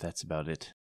yeah, that's about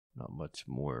it. Not much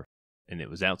more. And it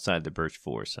was outside the Birch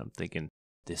Forest. So I'm thinking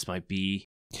this might be,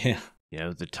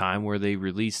 the time where they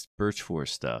released Birch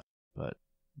Forest stuff, but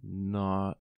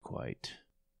not quite.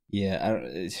 Yeah,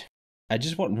 I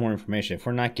just want more information. If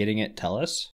we're not getting it, tell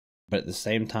us. But at the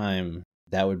same time,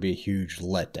 that would be a huge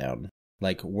letdown.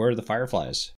 Like, where are the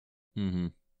fireflies? Mm-hmm.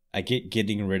 I get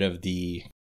getting rid of the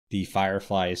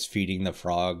fireflies feeding the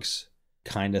frogs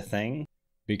kind of thing,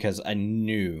 because I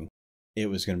knew it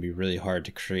was going to be really hard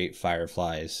to create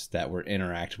fireflies that were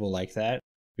interactable like that,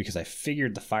 because I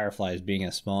figured the fireflies, being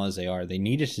as small as they are, they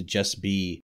needed to just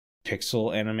be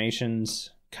pixel animations,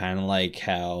 kind of like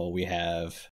how we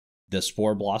have the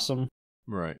spore blossom.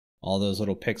 Right. All those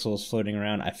little pixels floating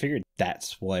around. I figured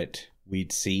that's what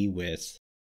we'd see with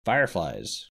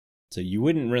fireflies. So you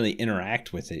wouldn't really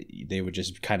interact with it. They would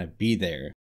just kind of be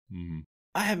there. Mm-hmm.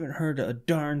 I haven't heard a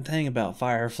darn thing about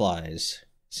fireflies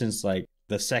since like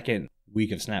the second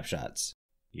week of snapshots.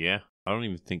 Yeah. I don't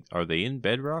even think, are they in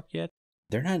Bedrock yet?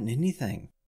 They're not in anything.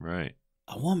 Right.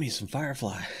 I want me some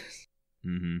fireflies.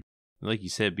 Mm-hmm. Like you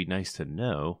said, it'd be nice to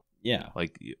know. Yeah.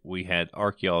 Like we had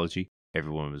archaeology.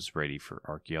 Everyone was ready for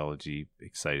archaeology,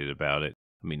 excited about it.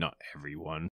 I mean, not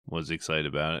everyone was excited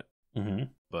about it. Mm-hmm.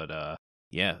 But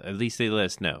yeah, at least they let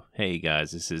us know. Hey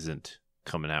guys, this isn't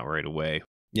coming out right away.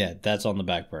 Yeah, that's on the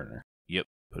back burner. Yep,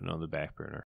 put it on the back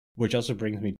burner. Which also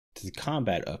brings me to the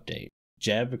combat update.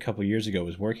 Jeb, a couple years ago,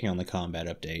 was working on the combat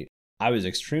update. I was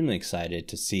extremely excited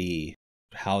to see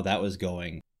how that was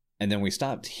going. And then we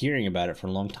stopped hearing about it for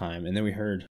a long time. And then we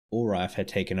heard Ulraf had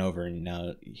taken over and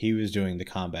now he was doing the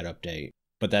combat update.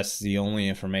 But that's the only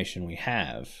information we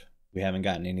have. We haven't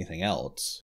gotten anything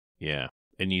else. Yeah.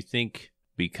 And you think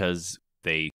because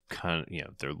they kind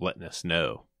of, they're letting us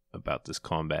know about this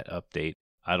combat update,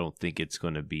 I don't think it's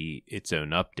going to be its own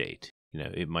update.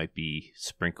 It might be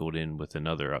sprinkled in with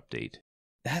another update.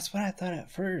 That's what I thought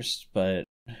at first, but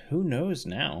who knows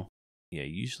now? Yeah,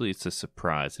 usually it's a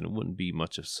surprise, and it wouldn't be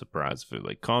much of a surprise for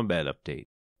like combat update.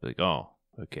 Like, oh,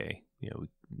 okay, we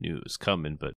knew it was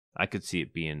coming, but I could see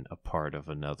it being a part of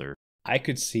another. I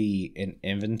could see an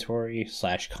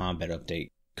inventory/combat update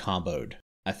comboed.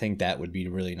 I think that would be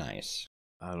really nice.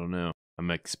 I don't know. I'm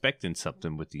expecting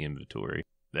something with the inventory.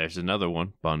 There's another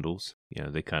one, bundles.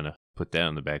 They kind of put that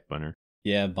on the back burner.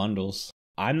 Yeah, bundles.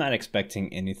 I'm not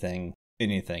expecting anything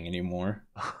anymore.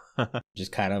 I'm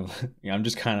just kind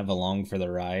of along for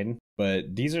the ride.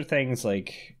 But these are things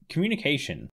like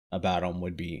communication about them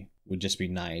would just be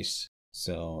nice.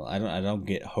 So I don't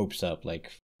get hopes up.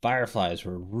 Like fireflies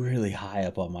were really high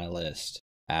up on my list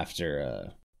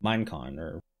after Minecon,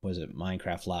 or was it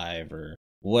Minecraft Live or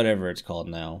whatever it's called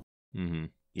now. Mm-hmm.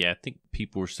 Yeah, I think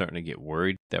people were starting to get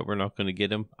worried that we're not going to get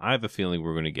them. I have a feeling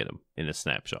we're going to get them in a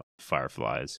snapshot.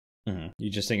 Fireflies. Mm-hmm. You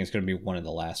just think it's going to be one of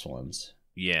the last ones.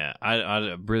 Yeah,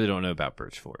 I really don't know about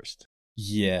Birch Forest.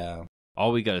 Yeah.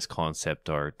 All we got is concept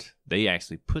art. They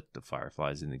actually put the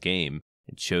fireflies in the game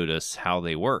and showed us how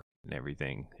they work and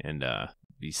everything. And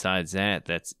besides that,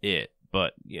 that's it.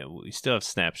 But, we still have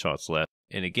snapshots left.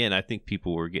 And again, I think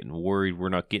people were getting worried we're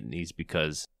not getting these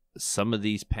because some of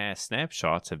these past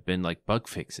snapshots have been like bug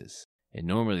fixes. And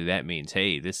normally that means,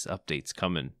 hey, this update's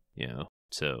coming,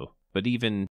 So, but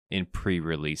even in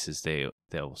pre-releases,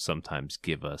 they'll sometimes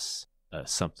give us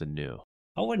something new.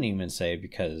 I wouldn't even say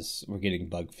because we're getting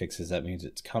bug fixes that means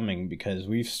it's coming, because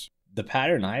the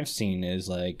pattern I've seen is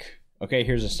like, okay,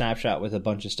 here's a snapshot with a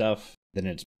bunch of stuff, then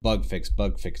it's bug fix,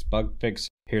 bug fix, bug fix.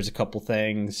 Here's a couple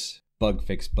things, bug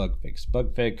fix, bug fix,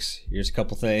 bug fix. Here's a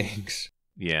couple things.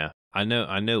 Yeah, I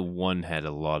know one had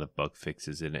a lot of bug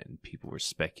fixes in it and people were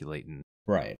speculating,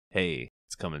 right, hey,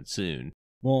 it's coming soon.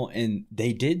 Well, and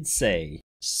they did say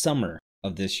summer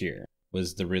of this year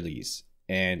was the release,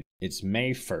 and it's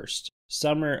May 1st.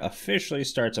 Summer officially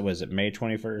starts at, was it May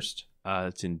 21st?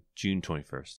 It's in June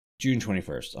 21st. June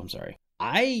 21st, I'm sorry.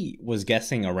 I was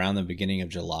guessing around the beginning of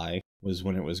July was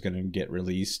when it was going to get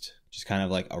released. Just kind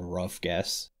of like a rough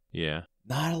guess. Yeah.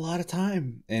 Not a lot of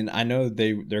time. And I know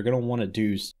they're going to want to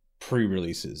do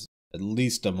pre-releases, at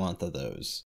least a month of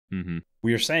those. Mm-hmm.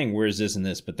 We are saying where's this and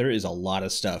this, but there is a lot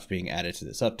of stuff being added to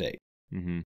this update.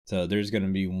 Mm-hmm. So there's going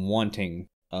to be wanting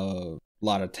a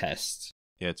lot of tests.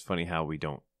 Yeah, it's funny how we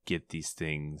don't get these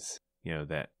things,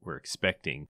 that we're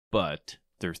expecting but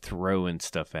they're throwing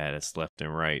stuff at us left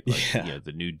and right. Like, Yeah.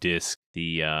 the new disc,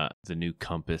 the new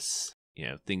compass,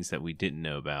 things that we didn't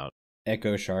know about.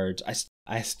 Echo shards.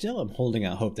 I still am holding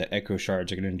out hope that echo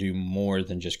shards are going to do more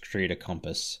than just create a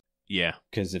compass. Yeah.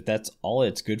 Because if that's all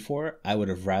it's good for, I would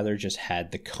have rather just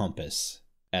had the compass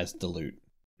as the loot.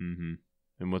 Mm-hmm.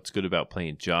 And what's good about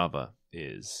playing Java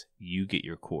is you get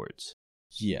your chords.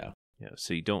 Yeah.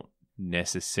 So you don't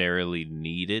necessarily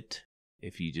need it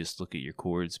if you just look at your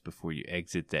chords before you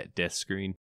exit that death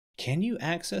screen. Can you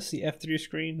access the F3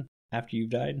 screen after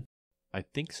you've died? I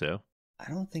think so. I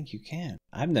don't think you can.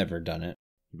 I've never done it.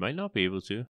 You might not be able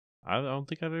to. I don't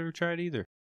think I've ever tried either.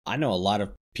 I know a lot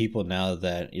of people now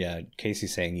that,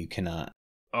 Casey's saying you cannot.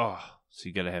 Oh, so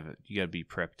you gotta have it. You gotta be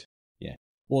prepped. Yeah.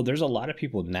 Well, there's a lot of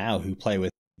people now who play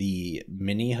with the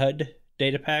mini HUD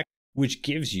data pack, which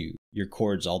gives you your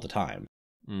chords all the time.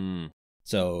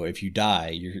 So if you die,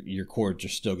 your chords are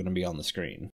still going to be on the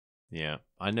screen. Yeah.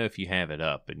 I know if you have it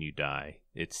up and you die,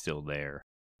 it's still there,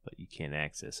 but you can't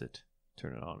access it.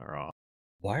 Turn it on or off.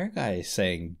 Why are guys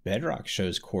saying Bedrock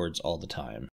shows chords all the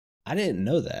time? I didn't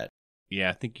know that. Yeah,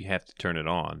 I think you have to turn it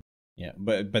on. Yeah,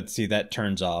 but see, that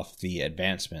turns off the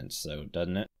advancements, so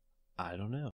doesn't it? I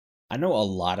don't know. I know a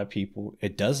lot of people,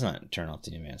 it does not turn off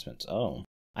the advancements. Oh,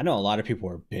 I know a lot of people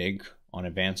are big on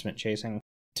advancement chasing.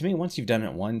 To me, once you've done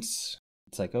it once,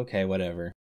 it's like, okay,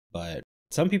 whatever. But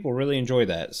some people really enjoy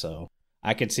that, so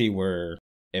I could see where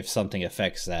if something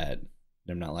affects that,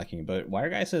 they're not liking it. But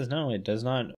Wire says no, it does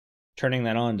not. Turning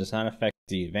that on does not affect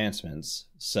the advancements.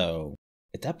 So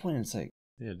at that point, it's like,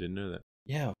 Yeah, I didn't know that.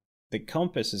 yeah, the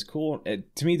compass is cool.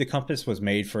 To me, the compass was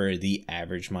made for the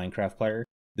average Minecraft player.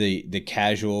 The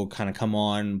casual kind of come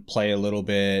on, play a little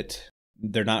bit.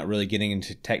 They're not really getting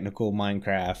into technical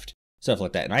Minecraft, stuff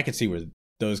like that. And I could see where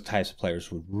those types of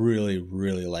players would really,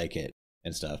 really like it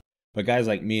and stuff. But guys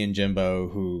like me and Jimbo,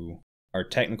 who are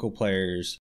technical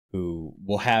players, who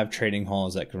will have trading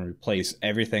halls that can replace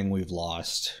everything we've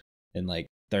lost in like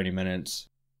 30 minutes,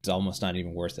 it's almost not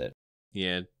even worth it.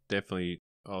 Yeah, definitely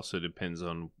also depends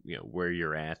on where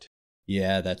you're at.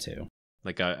 Yeah, that too.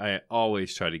 Like I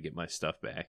always try to get my stuff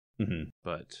back. Mm-hmm.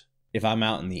 But if I'm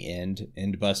out in the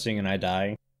end busting and I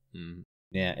die,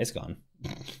 yeah, it's gone.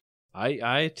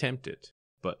 I attempt it,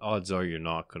 but odds are you're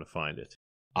not going to find it.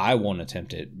 I won't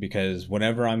attempt it because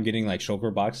whenever I'm getting like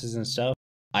shulker boxes and stuff,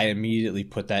 I immediately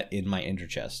put that in my ender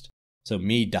chest. So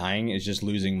me dying is just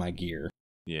losing my gear.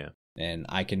 Yeah. And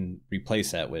I can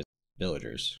replace that with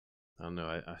villagers. I don't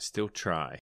know. I still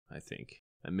try, I think.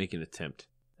 I make an attempt.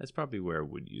 That's probably where I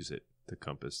would use it. The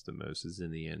compass the most is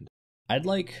in the end. I'd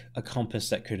like a compass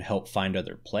that could help find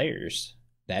other players.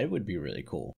 That would be really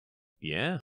cool.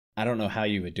 Yeah. I don't know how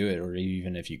you would do it or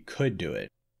even if you could do it,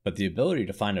 but the ability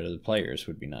to find other players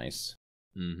would be nice.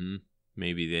 Mm-hmm.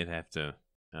 Maybe they'd have to,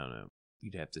 I don't know,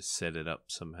 you'd have to set it up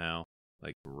somehow,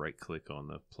 like right click on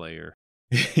the player.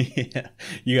 Yeah,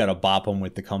 you gotta bop them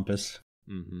with the compass.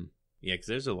 Mm-hmm. Yeah, because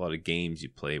there's a lot of games you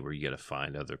play where you gotta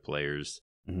find other players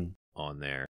on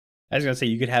there. I was gonna say,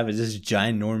 you could have this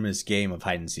ginormous game of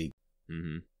hide and seek.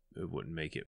 Mm-hmm. It wouldn't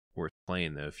make it worth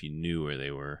playing, though, if you knew where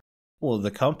they were. Well,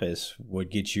 the compass would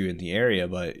get you in the area,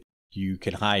 but you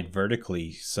can hide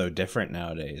vertically so different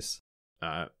nowadays.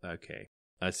 Okay.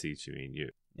 I see what you mean.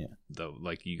 Yeah.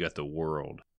 Like you got the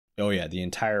world. Oh, yeah, the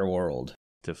entire world.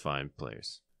 To find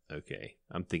players. Okay.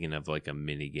 I'm thinking of like a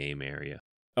mini game area.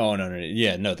 Oh, no.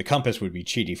 Yeah, no, the compass would be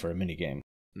cheaty for a mini game.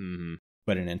 Mm-hmm.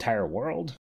 But an entire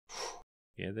world?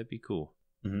 Yeah, that'd be cool.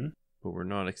 Mm-hmm. But we're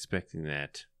not expecting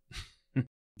that.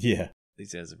 Yeah. At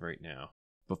least as of right now.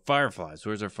 But Fireflies,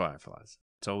 where's our Fireflies?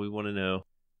 That's all we want to know.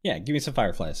 Yeah, give me some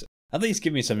Fireflies. At least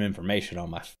give me some information on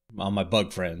my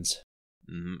bug friends.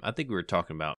 Mm-hmm. I think we were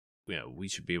talking about, we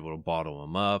should be able to bottle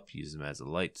them up, use them as a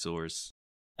light source.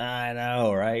 I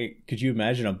know, right? Could you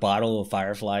imagine a bottle of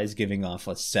Fireflies giving off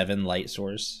a 7 light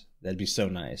source? That'd be so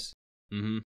nice.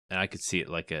 Mm-hmm. And I could see it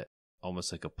like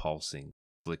almost like a pulsing,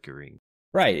 flickering.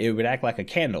 Right, it would act like a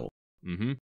candle.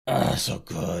 Mm-hmm. So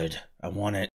good. I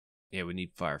want it. Yeah, we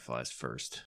need Fireflies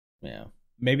first. Yeah.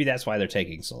 Maybe that's why they're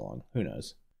taking so long. Who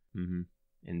knows? Mm-hmm.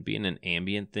 And being an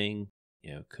ambient thing,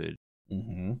 could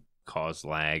cause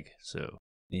lag. So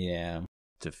yeah,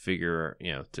 to figure,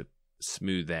 to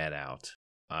smooth that out,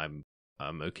 I'm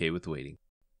okay with waiting.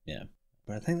 Yeah,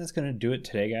 but I think that's gonna do it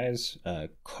today, guys.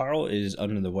 Carl is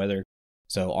under the weather,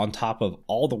 so on top of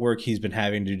all the work he's been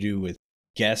having to do with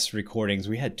guest recordings,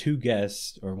 we had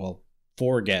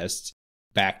 4 guests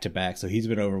back to back, so he's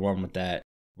been overwhelmed with that.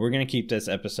 We're gonna keep this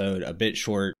episode a bit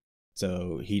short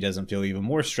so he doesn't feel even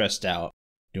more stressed out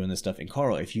doing this stuff. And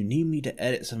Carl, if you need me to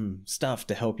edit some stuff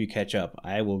to help you catch up,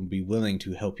 I will be willing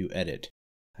to help you edit.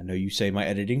 I know you say my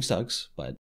editing sucks,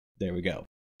 but there we go.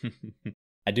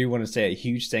 I do want to say a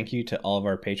huge thank you to all of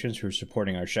our patrons who are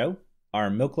supporting our show. Our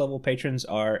milk level patrons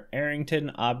are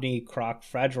Arrington, Obney, Croc,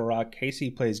 Fragile Rock, Casey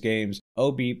Plays Games,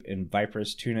 O-Beep, and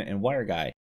Vipers, Tuna, and Wire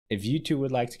Guy. If you too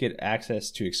would like to get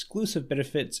access to exclusive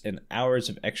benefits and hours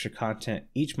of extra content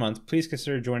each month, please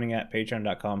consider joining at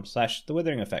patreon.com/The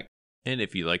Withering Effect. And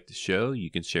if you like the show,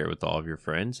 you can share it with all of your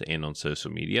friends and on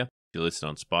social media. If you listen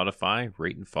on Spotify,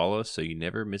 rate and follow us so you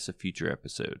never miss a future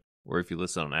episode. Or if you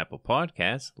listen on Apple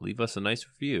Podcasts, leave us a nice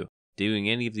review. Doing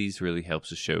any of these really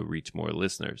helps the show reach more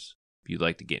listeners. If you'd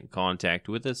like to get in contact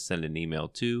with us, send an email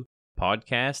to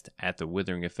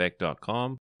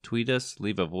podcast@thewitheringeffect.com. Tweet us,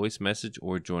 leave a voice message,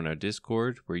 or join our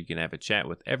Discord where you can have a chat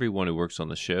with everyone who works on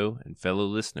the show and fellow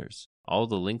listeners. All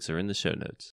the links are in the show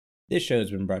notes. This show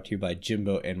has been brought to you by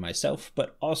Jimbo and myself,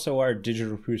 but also our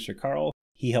digital producer Carl.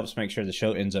 He helps make sure the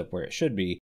show ends up where it should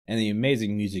be, and the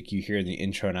amazing music you hear in the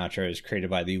intro and outro is created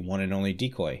by the one and only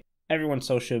Decoy. Everyone's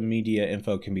social media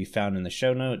info can be found in the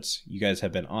show notes. You guys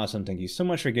have been awesome. Thank you so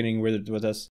much for getting with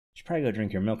us. You should probably go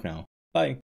drink your milk now.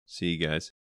 Bye. See you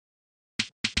guys.